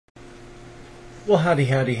Well, howdy,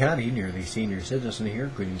 howdy, howdy, nearly senior citizen here.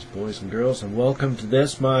 Greetings, boys and girls, and welcome to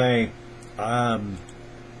this, my,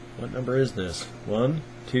 what number is this? 1,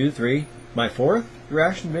 2, 3, my 4th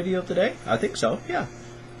reaction video of the day? I think so, yeah.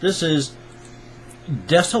 This is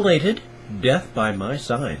Desolated, Death by My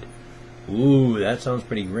Side. Ooh, that sounds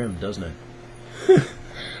pretty grim, doesn't it?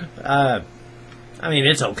 I mean,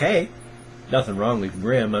 it's okay. Nothing wrong with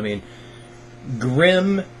grim. I mean,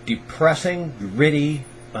 grim, depressing, gritty,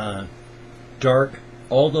 dark,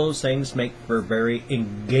 all those things make for very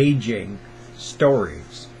engaging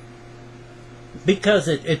stories. Because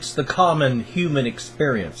it's the common human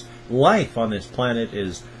experience. Life on this planet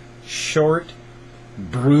is short,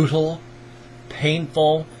 brutal,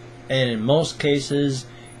 painful, and in most cases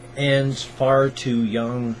ends far too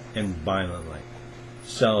young and violently.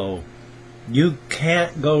 So you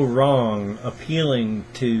can't go wrong appealing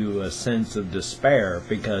to a sense of despair,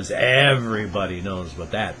 because everybody knows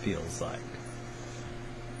what that feels like.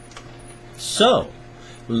 So,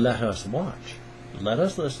 let us watch, let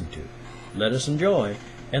us listen to, let us enjoy,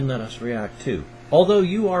 and let us react to. Although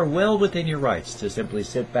you are well within your rights to simply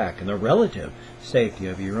sit back in the relative safety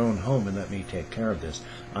of your own home and let me take care of this.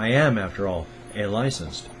 I am, after all, a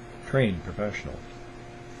licensed, trained professional.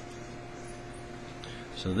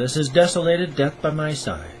 So this is Desolated, Death by My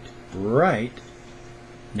Side. Right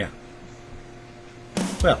now.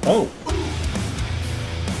 Well,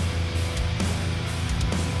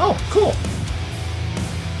 oh, cool.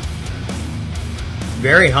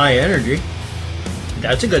 Very high energy.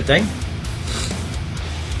 That's a good thing.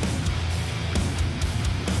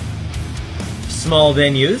 Small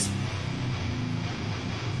venues.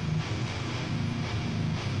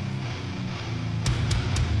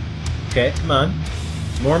 Okay, come on.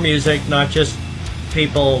 More music, not just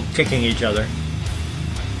people kicking each other.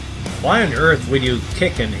 Why on earth would you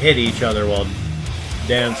kick and hit each other while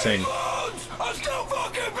dancing?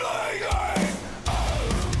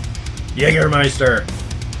 Jägermeister!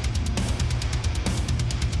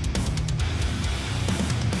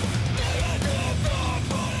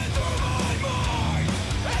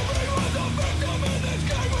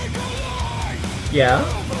 Yeah?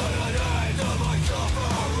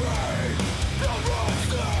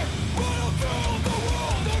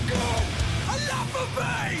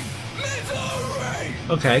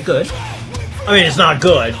 Okay, good. I mean, it's not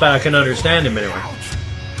good, but I can understand him anyway.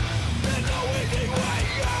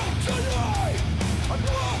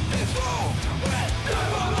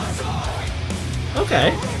 Okay.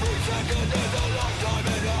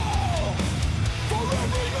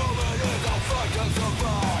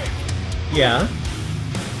 Yeah.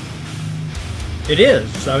 It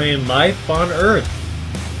is. I mean, life on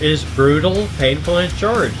Earth is brutal, painful, and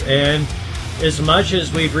short. And as much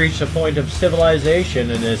as we've reached a point of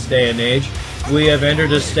civilization in this day and age, we have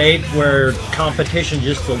entered a state where competition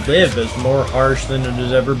just to live is more harsh than it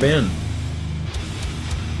has ever been.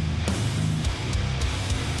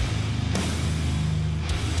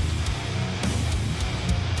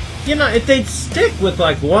 You know, if they'd stick with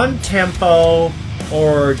like one tempo,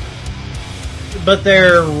 but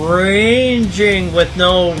they're ranging with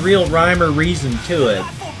no real rhyme or reason to it.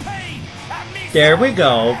 There we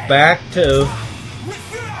go, back to...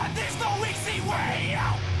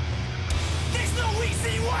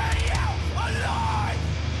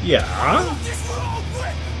 Yeah?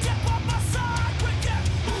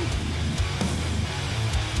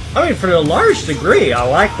 I mean, for a large degree, I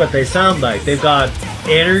like what they sound like. They've got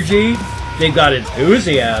energy, they've got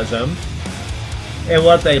enthusiasm, and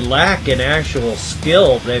what they lack in actual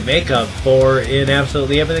skill, they make up for in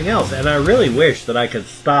absolutely everything else. And I really wish that I could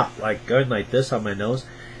stop like going like this on my nose,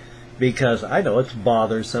 because I know it's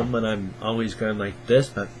bothersome when I'm always going like this,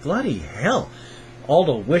 but bloody hell, all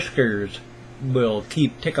the whiskers will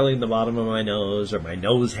keep tickling the bottom of my nose, or my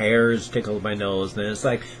nose hairs tickle my nose, and it's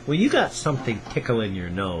like, when you got something tickling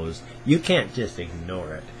your nose, you can't just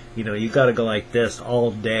ignore it. You know, you got to go like this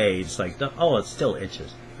all day. It's like, oh, it still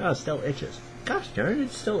itches. Oh, it still itches. Gosh darn it,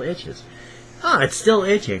 it still itches. Ah, it's still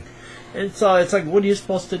itching. And so it's like, what are you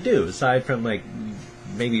supposed to do aside from like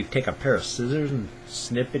maybe take a pair of scissors and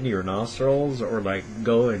snip into your nostrils, or like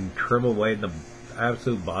go and trim away the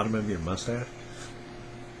absolute bottom of your mustache?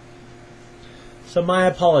 So my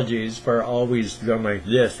apologies for always going like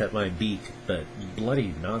this at my beak, but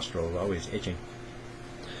bloody nostrils always itching.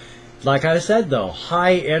 Like I said though,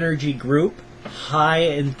 high energy group, high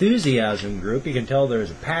enthusiasm group. You can tell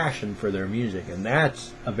there's a passion for their music, and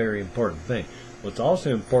that's a very important thing. What's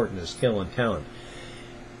also important is skill and talent.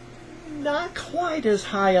 Not quite as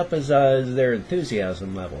high up as their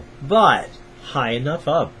enthusiasm level, but high enough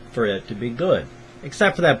up for it to be good.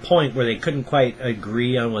 except for that point where they couldn't quite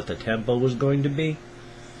agree on what the tempo was going to be.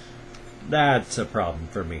 That's a problem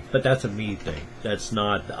for me. But that's a me thing. That's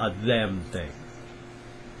not a them thing.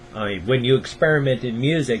 I mean, when you experiment in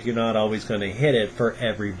music, you're not always going to hit it for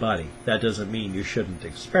everybody. That doesn't mean you shouldn't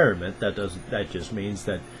experiment. That just means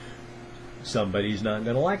that somebody's not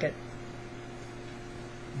going to like it.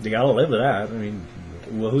 You got to live with that. I mean,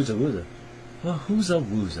 wahooza wooza. Wahooza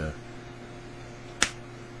wooza.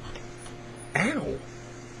 Ow!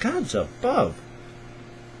 God's above.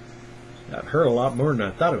 That hurt a lot more than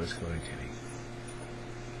I thought it was going to.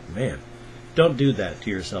 Man, don't do that to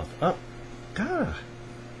yourself. Oh, God.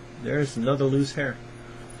 There's another loose hair.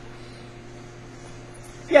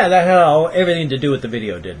 Yeah, that had everything to do with the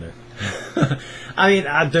video, didn't it? I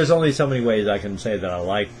mean, there's only so many ways I can say that I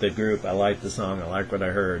like the group, I like the song, I like what I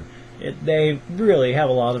heard. They really have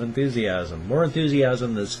a lot of enthusiasm. More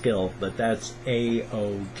enthusiasm than skill, but that's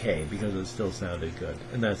A-OK, because it still sounded good,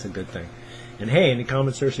 and that's a good thing. And hey, any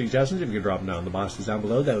comments or suggestions, if you could drop them down in the boxes down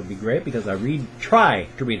below, that would be great, because I try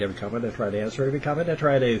to read every comment, I try to answer every comment, I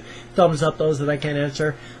try to thumbs up those that I can't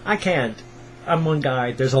answer. I can't. I'm one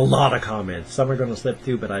guy. There's a lot of comments. Some are going to slip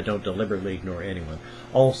through, but I don't deliberately ignore anyone.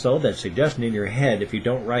 Also, that suggestion in your head, if you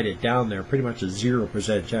don't write it down there, pretty much a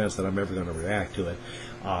 0% chance that I'm ever going to react to it,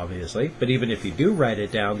 obviously. But even if you do write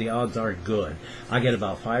it down, the odds aren't good. I get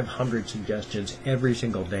about 500 suggestions every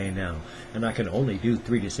single day now, and I can only do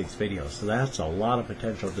 3 to 6 videos, so that's a lot of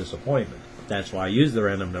potential disappointment. That's why I use the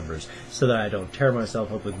random numbers, so that I don't tear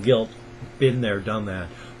myself up with guilt, been there, done that,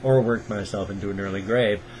 or work myself into an early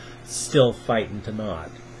grave, still fighting to not.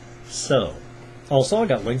 So, also I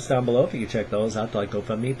got links down below if you can check those out, like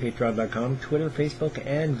GoFundMe, Patreon.com, Twitter, Facebook,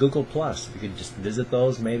 and Google+. If you could just visit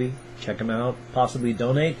those, maybe, check them out, possibly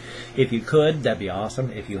donate. If you could, that'd be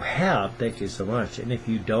awesome. If you have, thank you so much. And if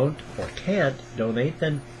you don't or can't donate,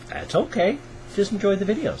 then that's okay. Just enjoy the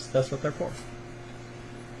videos. That's what they're for.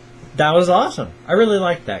 That was awesome. I really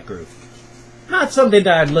liked that group. Not something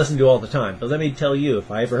that I'd listen to all the time, but let me tell you, if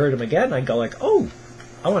I ever heard them again, I'd go like, oh,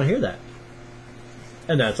 I want to hear that.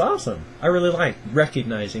 And that's awesome. I really like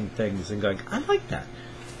recognizing things and going, I like that.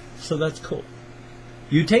 So that's cool.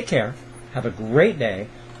 You take care. Have a great day.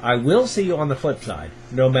 I will see you on the flip side,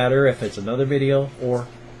 no matter if it's another video or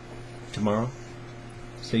tomorrow.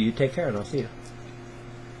 So you take care, and I'll see you.